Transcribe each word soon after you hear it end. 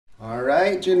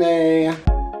Hi, Janae.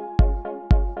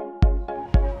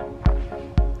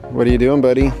 What are you doing,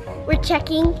 buddy? We're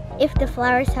checking if the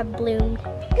flowers have bloomed.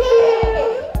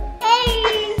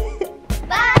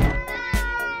 Bye.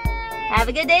 Have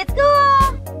a good day at school.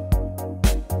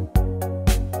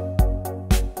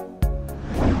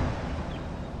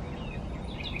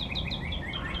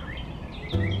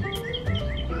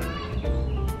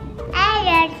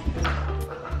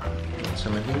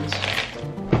 Some of these.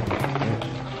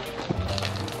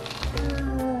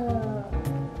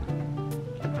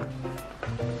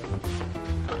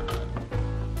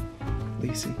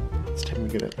 Elise, it's time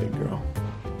to get up, big girl.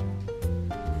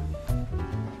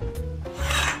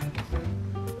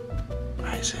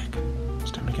 Isaac, it's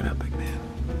time to get up, big man.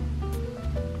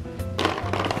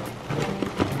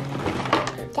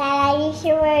 Dad, are you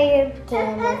sure wear your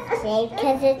pajamas today?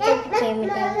 Because it's a pajama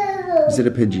day. Is it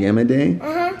a pajama day?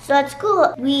 Uh-huh. So at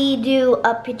school, we do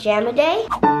a pajama day.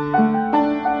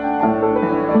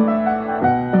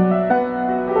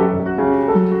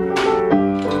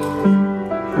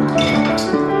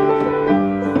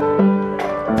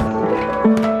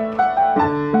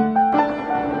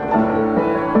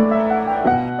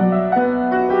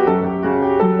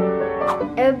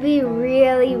 It would be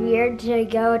really weird to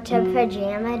go to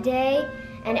pajama day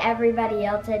and everybody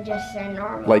else had just their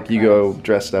normal Like you go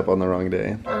dressed up on the wrong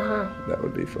day. Uh-huh. That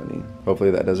would be funny.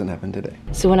 Hopefully that doesn't happen today.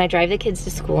 So when I drive the kids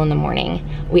to school in the morning,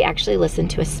 we actually listen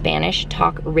to a Spanish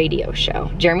talk radio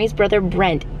show. Jeremy's brother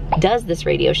Brent does this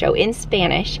radio show in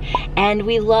Spanish, and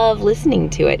we love listening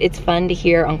to it. It's fun to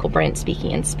hear Uncle Brent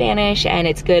speaking in Spanish, and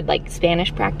it's good like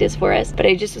Spanish practice for us. But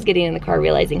I just was getting in the car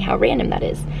realizing how random that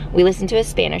is. We listen to a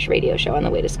Spanish radio show on the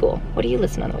way to school. What do you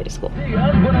listen on the way to school?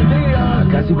 Buenos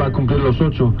días. Casi va a cumplir los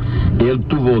 8. Él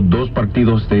tuvo 2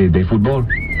 partidos de fútbol.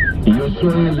 Y yo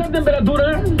soy esa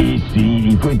temperatura. Y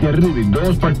sí, fue terrible.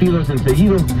 2 partidos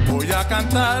enseguida. Voy a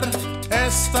cantar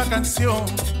esta canción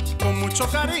con mucho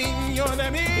cariño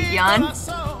de mi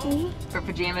corazón. For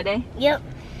pajama day? Yep,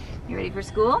 You ready for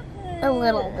school? a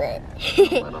little bit.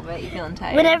 A little bit. You feeling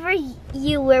tired? Whenever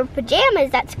you wear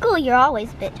pajamas at school, you're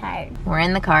always a bit tired. We're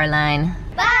in the car line.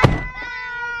 Bye!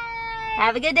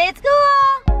 Have a good day at school!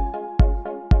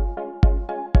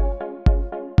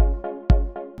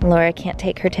 Laura can't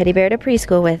take her teddy bear to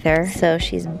preschool with her, so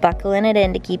she's buckling it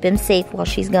in to keep him safe while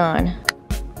she's gone.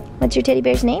 What's your teddy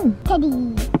bear's name?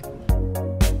 Teddy.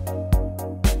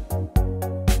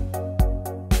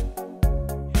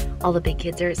 All the big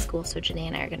kids are at school, so Janae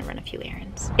and I are gonna run a few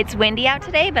errands. It's windy out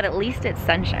today, but at least it's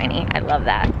sunshiny. I love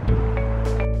that.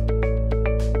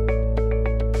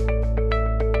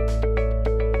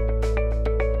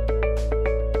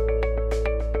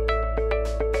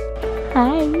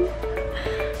 Hi.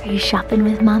 Are you shopping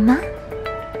with Mama?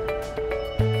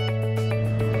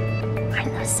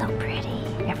 Aren't those so pretty?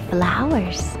 They're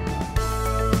flowers.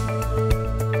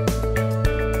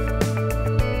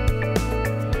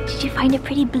 Did you find a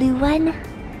pretty blue one?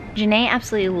 Janae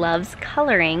absolutely loves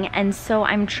coloring, and so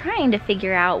I'm trying to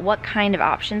figure out what kind of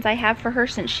options I have for her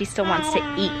since she still wants to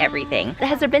eat everything.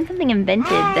 Has there been something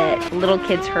invented that little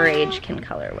kids her age can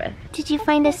color with? Did you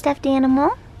find a stuffed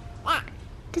animal?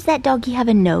 Does that doggy have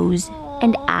a nose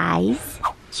and eyes?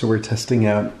 So we're testing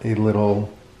out a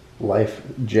little life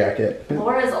jacket.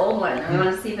 Laura's old one. I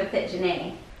want to see if it fit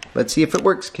Janae. Let's see if it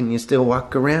works. Can you still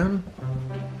walk around?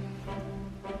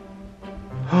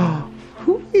 Oh,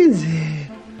 who is it?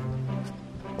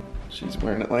 She's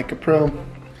wearing it like a pro.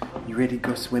 You ready to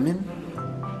go swimming?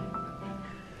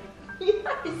 Yeah,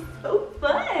 it's so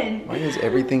fun. Why is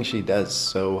everything she does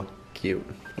so cute?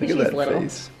 Look at that little.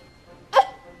 face.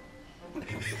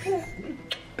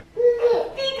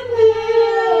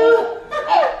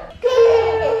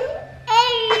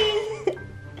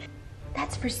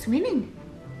 That's for swimming.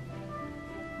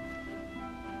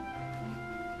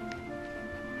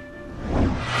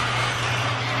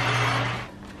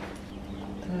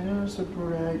 There's a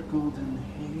bright golden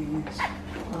haze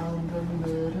on the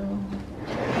meadow.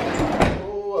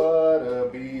 Oh, what a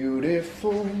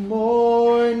beautiful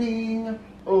morning.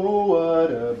 Oh,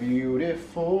 what a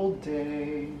beautiful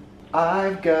day.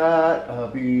 I've got a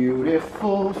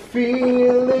beautiful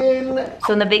feeling. So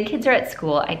when the big kids are at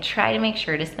school, I try to make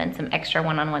sure to spend some extra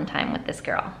one-on-one time with this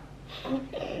girl.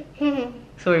 So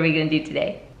what are we gonna do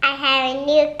today? I have a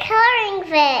new coloring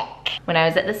book. When I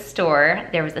was at the store,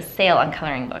 there was a sale on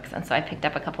coloring books, and so I picked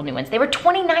up a couple new ones. They were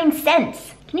 29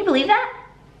 cents. Can you believe that?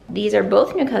 These are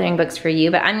both new coloring books for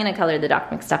you, but I'm gonna color the Doc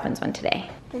McStuffins one today.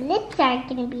 The lips are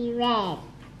gonna be red.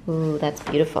 Ooh, that's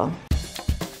beautiful.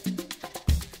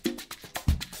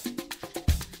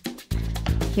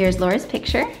 Here's Laura's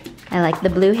picture. I like the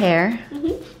blue hair.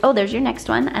 Oh, there's your next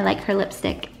one. I like her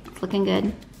lipstick. Looking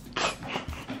good?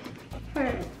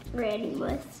 Her red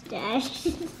mustache.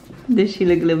 Does she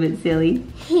look a little bit silly?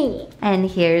 And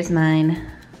here's mine.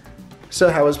 So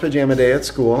how was pajama day at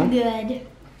school? Good.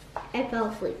 I fell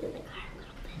asleep in the car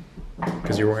a little bit.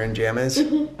 Because you're wearing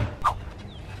jammies?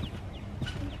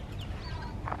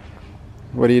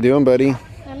 What are you doing, buddy?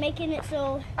 I'm making it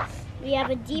so we have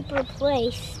a deeper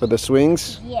place. For the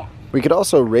swings? Yeah. We could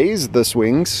also raise the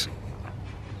swings.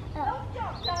 Oh.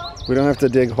 We don't have to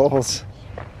dig holes.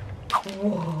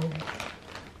 Whoa.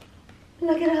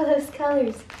 Look at all those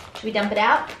colors. Should we dump it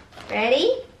out?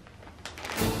 Ready?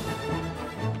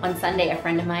 On Sunday, a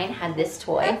friend of mine had this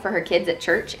toy for her kids at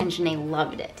church and Janae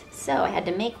loved it. So I had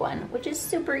to make one, which is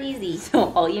super easy.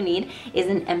 So all you need is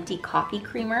an empty coffee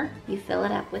creamer. You fill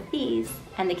it up with these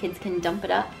and the kids can dump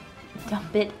it up,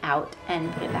 dump it out,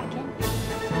 and put it back in.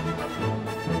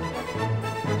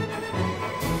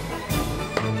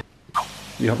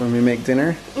 You helping me make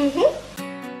dinner?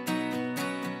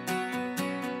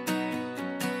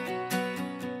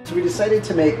 So we decided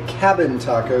to make cabin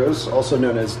tacos, also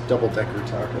known as double-decker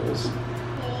tacos.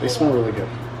 They smell really good.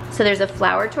 So there's a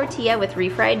flour tortilla with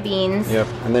refried beans. Yep.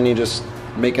 And then you just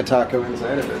make a taco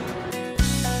inside of it.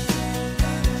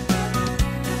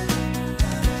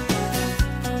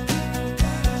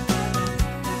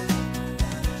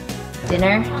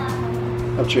 Dinner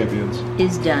Of champions.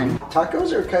 is done.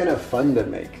 Tacos are kind of fun to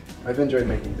make. I've enjoyed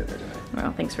making dinner tonight.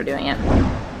 Well, thanks for doing it.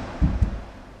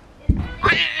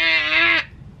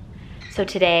 So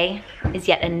today is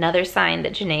yet another sign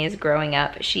that Janae is growing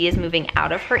up. She is moving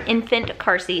out of her infant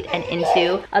car seat and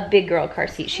into a big girl car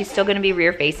seat. She's still gonna be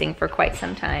rear facing for quite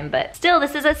some time, but still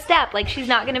this is a step. Like, she's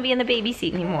not gonna be in the baby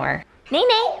seat anymore. Nene,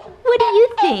 what do you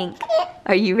think?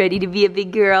 Are you ready to be a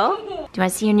big girl? Do you wanna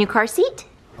see your new car seat?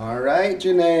 All right,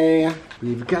 Janae.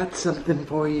 We've got something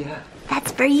for you.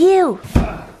 That's for you.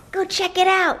 Go check it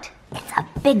out. It's a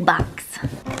big box.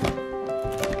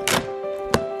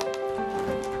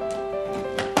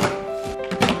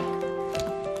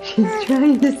 She's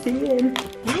trying to see it.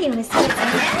 Yeah, you wanna see it?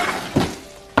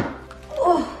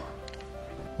 Oh.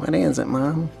 What is it,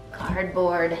 Mom?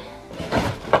 Cardboard.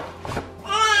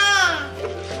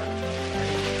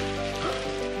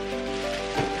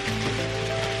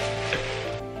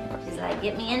 She's like,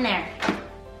 get me in there.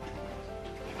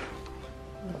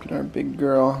 Look at our big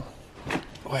girl.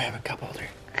 Oh, I have a cup holder.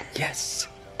 Yes.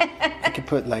 I could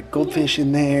put like goldfish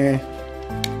in there.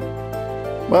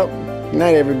 Well, good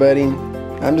night, everybody.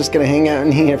 I'm just gonna hang out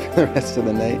in here for the rest of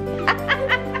the night.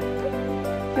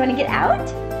 You wanna get out?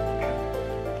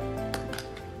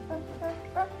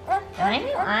 I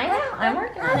know, I'm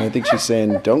working on it. I think she's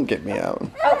saying, don't get me out.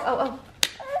 Oh.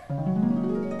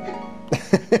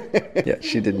 Yeah,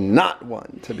 she did not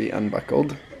want to be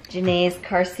unbuckled. Janae's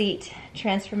car seat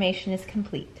transformation is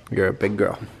complete. You're a big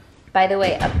girl. By the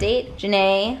way, update,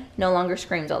 Janae no longer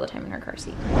screams all the time in her car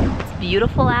seat. It's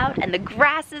beautiful out and the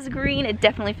grass is green. It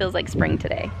definitely feels like spring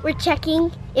today. We're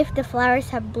checking if the flowers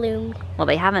have bloomed. Well,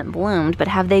 they haven't bloomed, but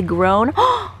have they grown?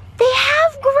 Oh, they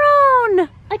have grown!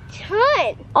 A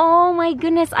ton. Oh my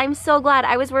goodness, I'm so glad.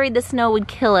 I was worried the snow would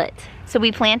kill it. So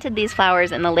we planted these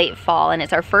flowers in the late fall and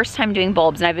it's our first time doing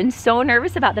bulbs and I've been so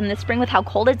nervous about them this spring with how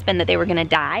cold it's been that they were gonna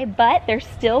die, but they're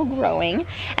still growing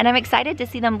and I'm excited to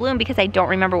see them bloom because I don't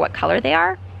remember what color they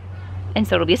are, and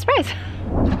so it'll be a surprise.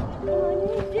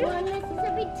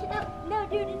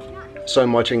 So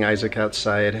I'm watching Isaac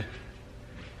outside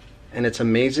and it's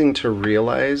amazing to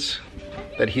realize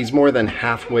that he's more than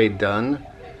halfway done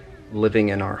living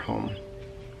in our home.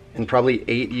 In probably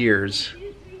 8 years,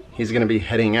 he's gonna be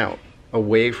heading out,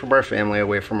 away from our family,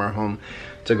 away from our home,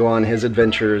 to go on his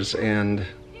adventures and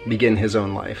begin his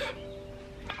own life.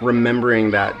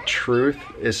 Remembering that truth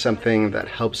is something that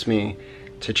helps me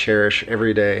to cherish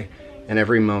every day and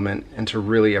every moment and to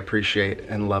really appreciate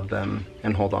and love them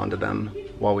and hold on to them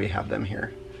while we have them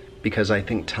here. Because I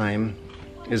think time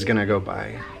is gonna go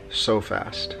by so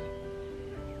fast.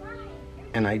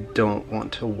 And I don't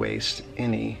want to waste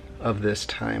any of this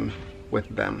time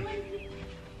with them.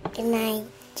 Good night,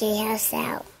 J-House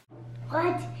out.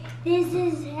 What? This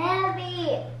is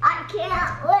heavy. I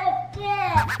can't lift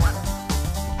it.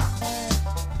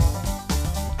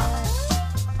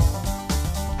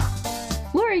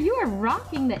 Laura, you are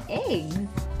rocking the eggs.